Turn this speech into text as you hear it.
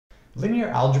Linear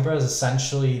algebra is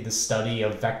essentially the study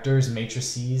of vectors,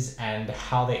 matrices, and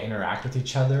how they interact with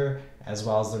each other, as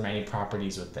well as their many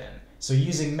properties within. So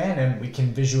using Manim, we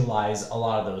can visualize a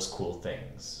lot of those cool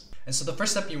things. And so the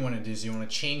first step you want to do is you want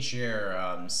to change your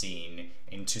scene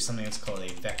into something that's called a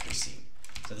vector scene.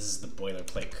 So this is the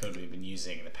boilerplate code we've been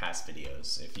using in the past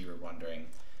videos, if you were wondering.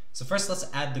 So first let's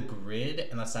add the grid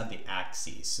and let's add the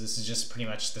axes. So this is just pretty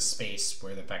much the space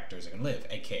where the vectors are going to live,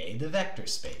 aka the vector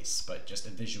space, but just a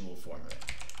visual form of it.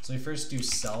 So we first do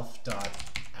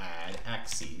self.add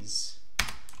axes.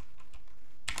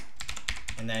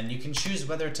 And then you can choose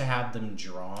whether to have them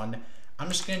drawn. I'm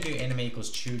just going to do anime equals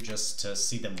true just to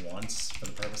see them once for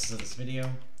the purposes of this video.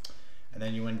 And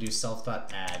then you want to do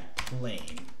self.add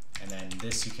plane. And then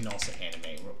this you can also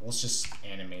animate. Let's just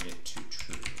animate it to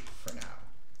true for now.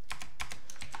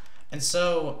 And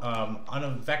so on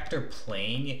a vector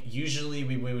plane, usually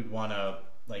we would want to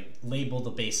like label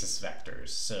the basis vectors.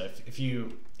 So if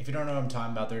you don't know what I'm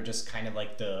talking about, they're just kind of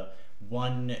like the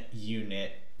one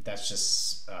unit that's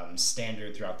just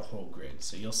standard throughout the whole grid.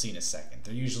 So you'll see in a second.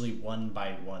 They're usually 1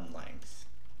 by 1 length.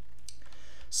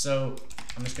 So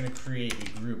I'm just going to create a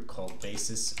group called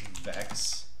basis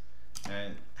vex,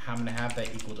 and I'm going to have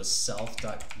that equal to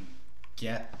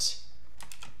self.get.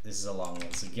 This is a long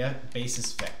one, so get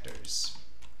basis vectors.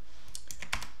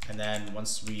 And then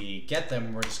once we get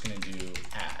them, we're just going to do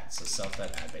add. So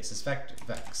self.add basis vector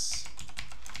vex.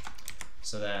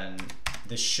 So then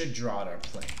this should draw out our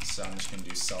plane. So I'm just going to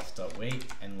do self.wait,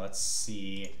 and let's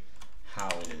see how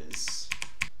it is.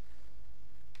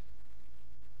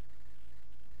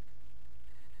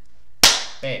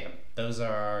 Bam! Those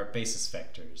are our basis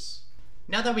vectors.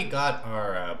 Now that we got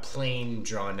our plane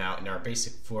drawn out in our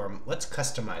basic form, let's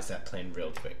customize that plane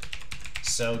real quick.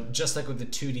 So just like with the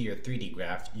 2D or 3D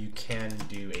graph, you can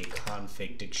do a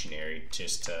config dictionary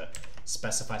just to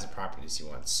specify some properties you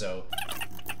want. So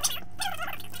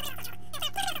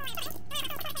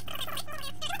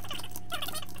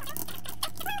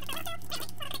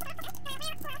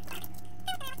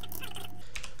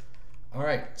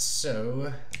alright,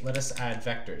 so let us add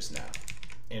vectors now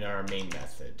in our main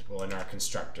method. Well, in our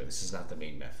constructor. This is not the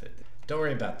main method. Don't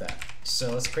worry about that.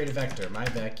 So let's create a vector.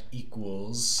 MyVec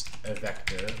equals a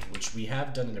vector, which we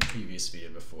have done in a previous video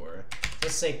before.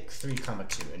 Let's say 3, 2,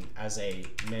 and as a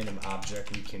Manim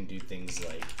object, we can do things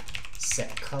like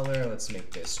set color. Let's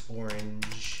make this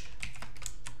orange.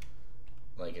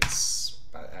 Like it's,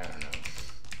 I don't know.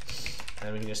 And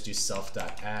then we can just do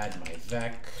self.add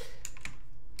myVec.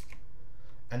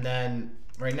 And then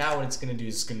right now what it's going to do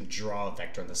is it's going to draw a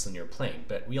vector on this linear plane,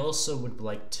 but we also would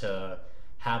like to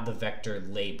have the vector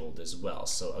labeled as well.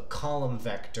 So a column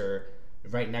vector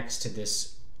right next to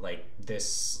this, like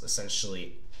this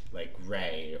essentially like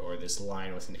ray or this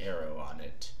line with an arrow on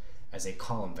it as a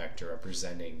column vector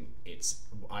representing its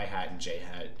I hat and j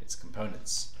hat, its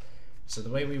components. So the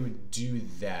way we would do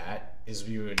that is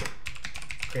we would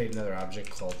create another object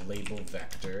called label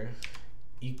vector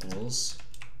equals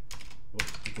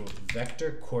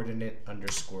vector coordinate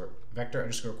underscore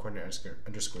coordinate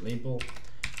underscore label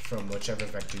from whichever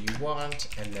vector you want,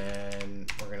 and then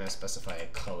we're going to specify a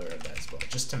color of that as well,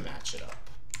 just to match it up.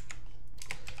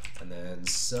 And then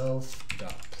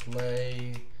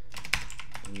self.play,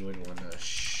 we would want to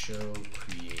show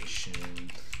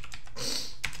creation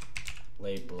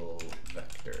label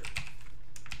vector,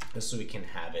 just so we can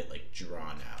have it like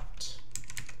drawn out.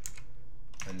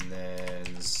 And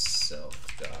then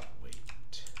self.wait.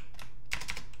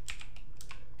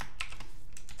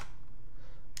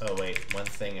 Oh wait, one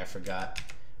thing I forgot.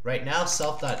 Right now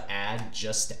self.add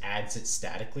just adds it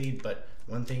statically, but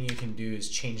one thing you can do is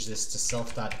change this to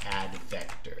self.add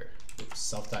vector. Oops,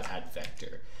 self.add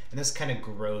vector. And this kind of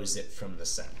grows it from the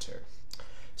center.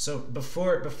 So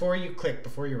before you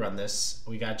run this,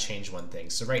 we gotta change one thing.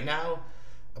 So right now,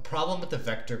 a problem with the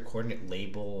vector coordinate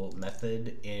label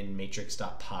method in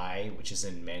matrix.py, which is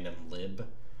in manimlib,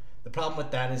 the problem with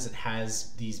that is it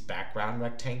has these background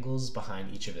rectangles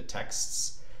behind each of the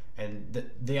texts. And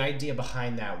the idea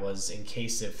behind that was in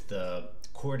case if the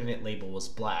coordinate label was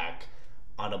black,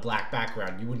 on a black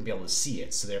background, you wouldn't be able to see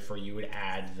it. So therefore you would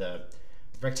add the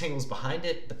rectangles behind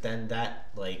it, but then that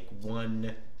like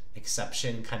one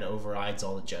exception kind of overrides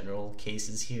all the general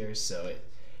cases here. So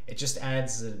it just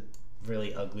adds a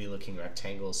really ugly looking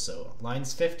rectangle. So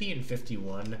lines 50 and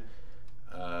 51,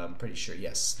 I'm pretty sure,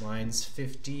 yes, lines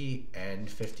 50 and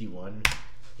 51,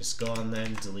 just go on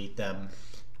then, delete them.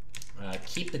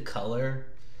 Keep the color,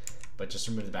 but just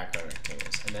remove the background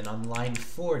rectangles. And then on line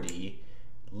 40,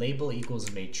 label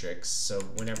equals matrix. So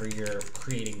whenever you're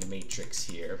creating the matrix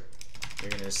here,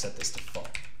 you're going to set this to false.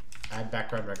 Add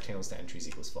background rectangles to entries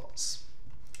equals false.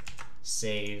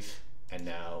 save, and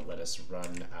now let us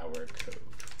run our code.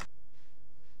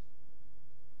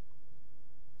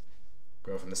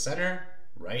 Grow from the center,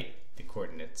 write the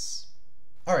coordinates.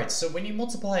 Alright, so when you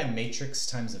multiply a matrix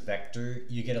times a vector,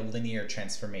 you get a linear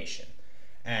transformation.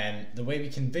 And the way we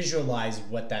can visualize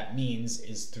what that means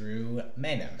is through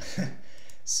Manim.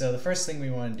 So the first thing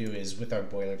we want to do is, with our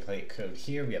boilerplate code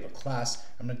here, we have a class.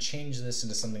 I'm going to change this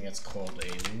into something that's called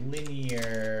a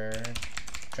linear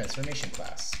transformation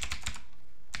class.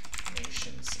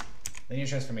 Linear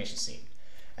transformation scene.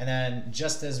 And then,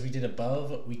 just as we did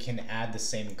above, we can add the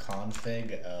same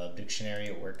config of dictionary.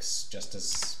 It works just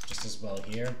as well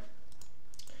here.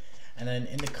 And then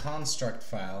in the construct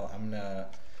file,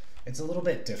 it's a little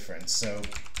bit different. So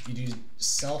you do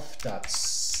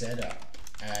self.setup,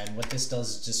 and what this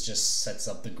does is just sets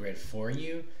up the grid for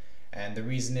you. And the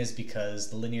reason is because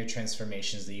the linear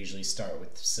transformations, they usually start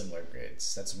with similar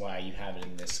grids. That's why you have it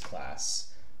in this class.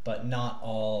 But not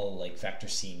all vector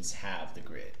scenes have the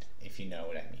grid, if you know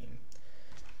what I mean.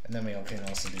 And then we can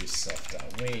also do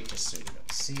self.weight just so you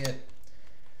don't see it.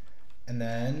 And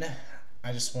then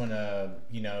I just want to,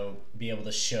 be able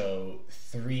to show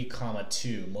 3,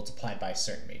 2 multiplied by a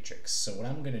certain matrix. So what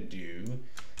I'm going to do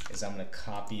is I'm going to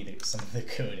copy some of the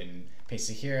code and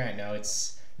paste it here. I know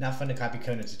it's not fun to copy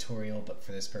code in a tutorial, but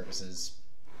for this purposes,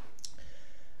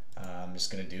 I'm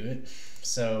just going to do it.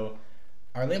 So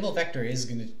our label vector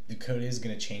the code is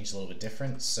going to change a little bit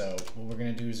different. So what we're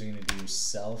going to do is we're going to do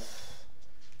self.add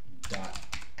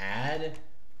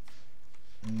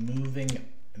moving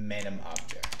manim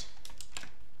object.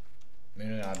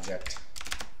 Moving object,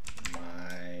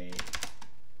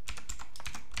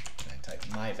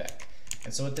 myvec.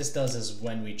 And so what this does is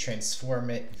when we transform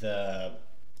it, the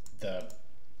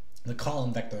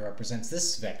column vector that represents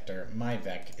this vector,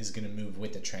 myvec, is going to move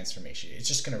with the transformation. It's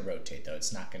just going to rotate though,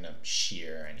 it's not going to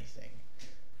shear or anything.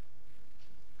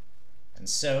 And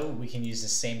so we can use the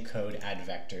same code, add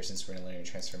vector, since we're in a linear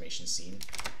transformation scene.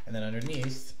 And then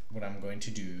underneath, what I'm going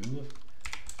to do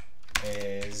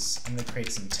is I'm going to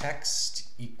create some text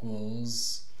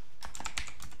equals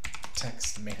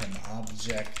text manim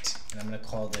object, and I'm going to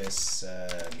call this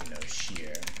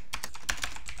shear.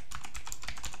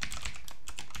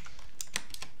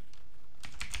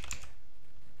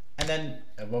 And then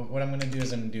what I'm going to do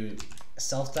is I'm going to do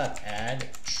self.add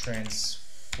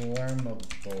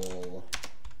transformable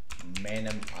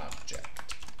manim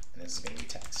object, and this is going to be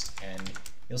text. And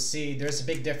you'll see there's a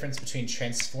big difference between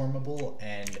transformable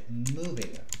and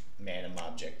moving manim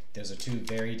object. Those are two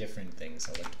very different things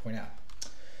I'd like to point out.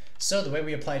 So the way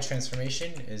we apply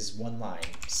transformation is one line,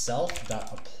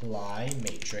 self.apply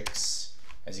matrix.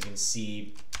 As you can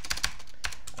see,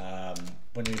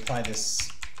 when we apply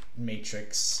this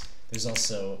matrix, there's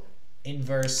also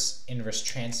inverse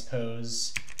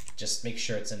transpose. Just make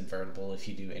sure it's invertible if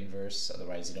you do inverse,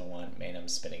 otherwise you don't want manim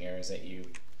spitting errors at you.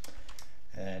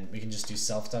 And we can just do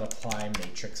self.apply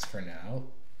matrix for now.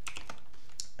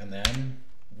 And then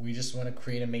we just want to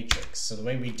create a matrix. So the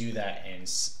way we do that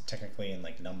technically in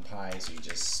NumPy is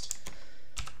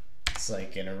it's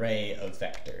like an array of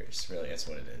vectors, really, that's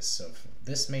what it is. So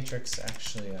this matrix,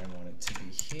 actually I want it to be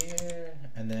here,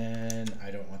 and then I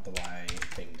don't want the Y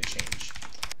thing to change.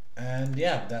 And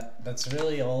yeah, that's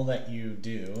really all that you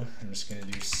do. I'm just going to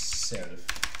do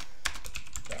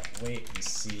self.weight and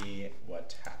see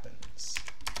what happens.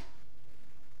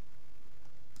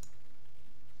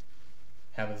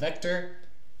 Have a vector,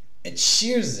 it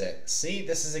shears it. See,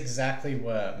 this is exactly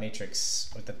what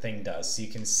the thing does. So you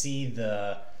can see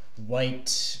the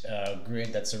white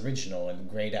grid that's original and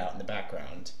grayed out in the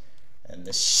background, and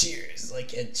the shear is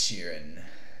like Ed Sheeran.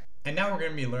 And now we're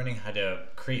going to be learning how to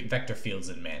create vector fields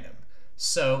in Manim.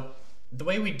 So the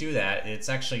way we do that, it's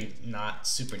actually not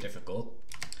super difficult.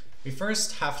 We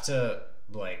first have to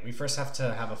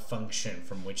have a function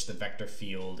from which the vector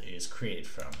field is created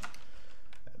from,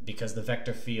 because the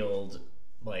vector field,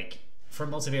 for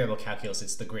multivariable calculus,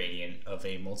 it's the gradient of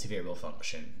a multivariable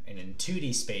function, and in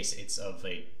 2D space, it's of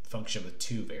a function with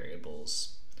two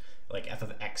variables, like f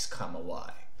of x comma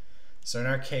y. So in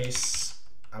our case,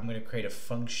 I'm going to create a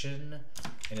function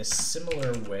in a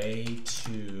similar way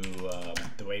to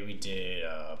the way we did,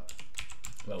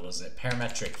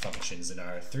 parametric functions in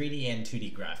our 3D and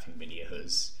 2D graphing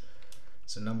videos.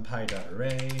 So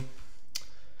numpy.array,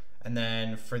 and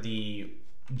then for the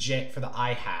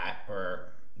I hat,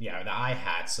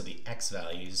 so the x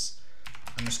values,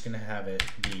 I'm just going to have it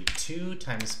be 2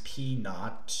 times p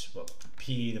naught,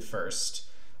 p the first,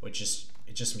 which is,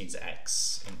 it just means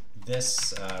x. And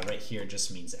this right here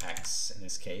just means x in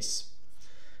this case.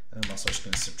 And I'm also just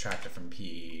going to subtract it from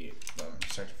p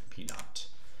naught.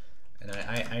 And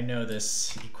I know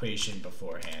this equation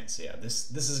beforehand, so yeah,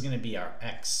 this is going to be our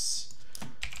x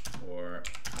or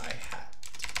I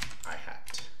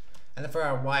hat. And then for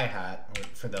our y hat, or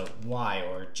for the y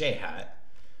or j hat,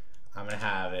 I'm going to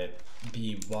have it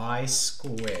be y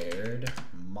squared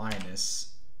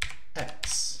minus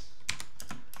x.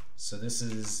 So this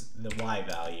is the y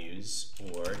values,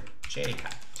 or j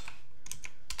hat.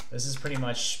 This is pretty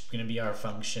much going to be our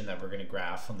function that we're going to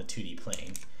graph on the 2D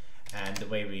plane. And the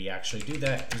way we actually do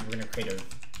that is we're going to create a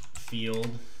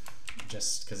field,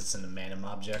 just because it's in the Manim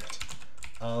object,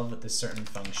 of the certain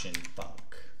function func.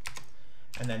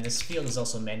 And then this field is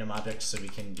also a Manim object, so we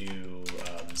can do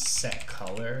set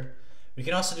color. We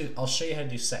can also do, I'll show you how to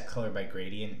do set color by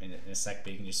gradient in a sec,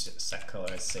 but you can just set color.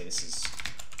 Let's say this is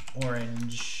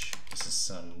orange, this is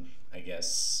some, I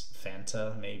guess,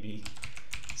 Fanta maybe.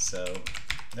 So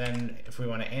then if we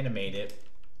want to animate it,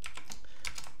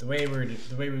 the way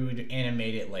we would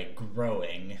animate it, like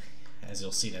growing, as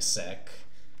you'll see in a sec,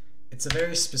 it's a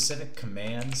very specific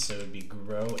command, so it would be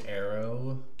grow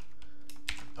arrow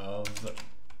of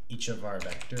each of our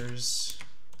vectors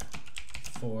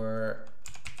for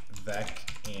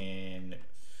vec in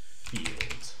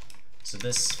field. So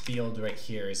this field right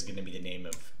here is going to be the name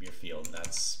of your field.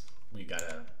 That's, you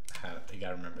gotta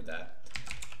remember that.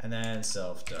 And then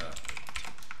self dot.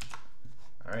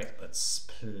 All right, let's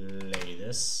play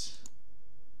this.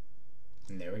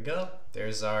 And there we go.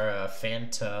 There's our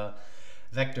Fanta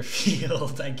vector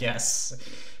field, I guess.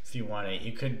 If you want it,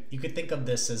 you could think of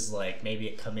this as like maybe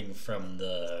it coming from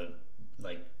the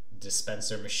like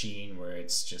dispenser machine, where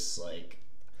it's just like,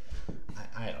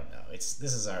 I don't know. This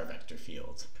is our vector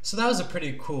field. So that was a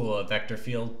pretty cool vector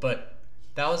field, but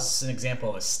that was an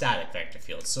example of a static vector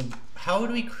field. So how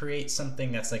would we create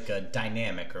something that's like a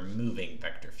dynamic or moving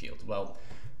vector field? Well,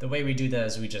 the way we do that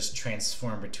is we just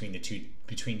transform between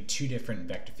two different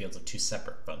vector fields of two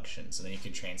separate functions, and then you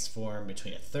can transform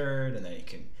between a third, and then you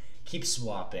can keep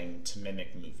swapping to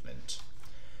mimic movement.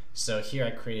 So here I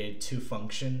created two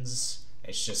functions.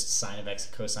 It's just sine of x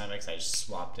and cosine of x. I just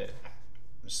swapped it,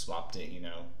 you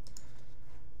know.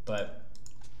 But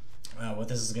what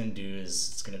this is going to do is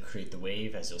it's going to create the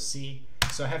wave, as you'll see.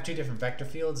 So I have two different vector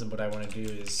fields, and what I want to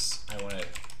do is I want to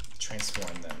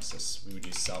transform them. So we would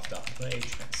do self.play,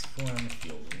 transform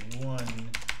field 1,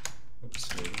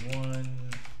 field 1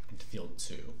 into field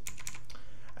 2.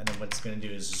 And then what it's going to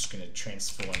do is it's just going to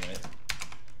transform it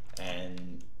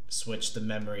and switch the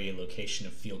memory location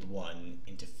of field 1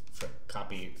 into,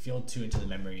 copy field 2 into the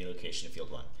memory location of field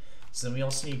 1. So then we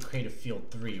also need to create a field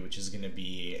 3, which is going to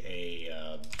be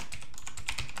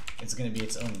it's going to be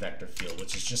its own vector field,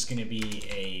 which is just going to be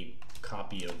a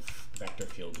copy of vector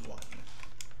field 1.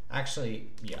 Actually,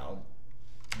 yeah,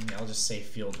 I'll just say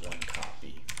field 1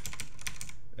 copy,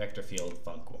 vector field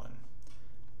func 1.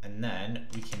 And then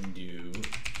we can do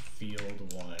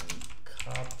field 1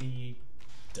 copy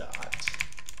dot.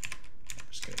 I'm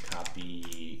just going to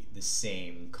copy the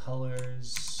same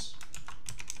colors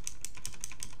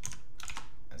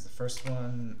as the first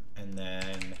one, and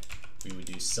then we would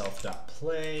do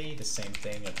self.play, the same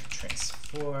thing of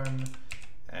transform,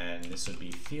 and this would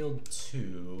be field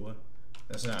 2.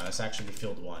 No, it's actually be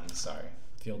field 1, sorry.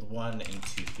 Field 1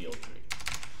 into field 3.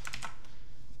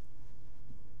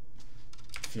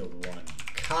 Field 1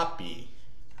 copy.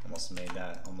 Almost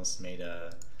made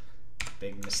a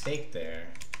big mistake there.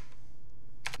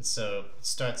 And so it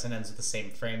starts and ends with the same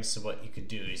frame, so what you could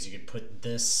do is you could put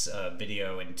this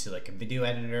video into like a video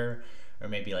editor, or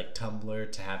maybe like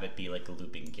Tumblr, to have it be like a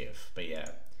looping GIF. But yeah,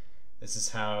 this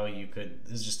is how you could,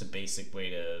 this is just a basic way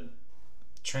to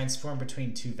transform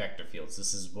between two vector fields.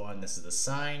 This is one, this is the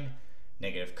sine,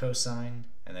 negative cosine,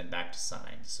 and then back to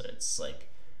sine. So it's like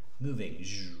moving.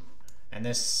 And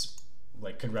this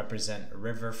like could represent a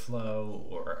river flow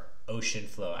or ocean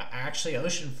flow. Actually,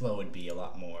 ocean flow would be a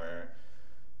lot more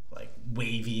like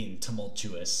wavy and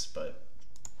tumultuous, but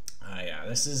yeah,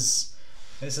 this is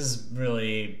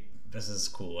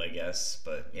cool, I guess.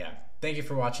 But yeah, thank you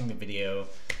for watching the video.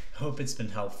 Hope it's been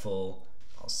helpful.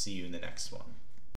 I'll see you in the next one.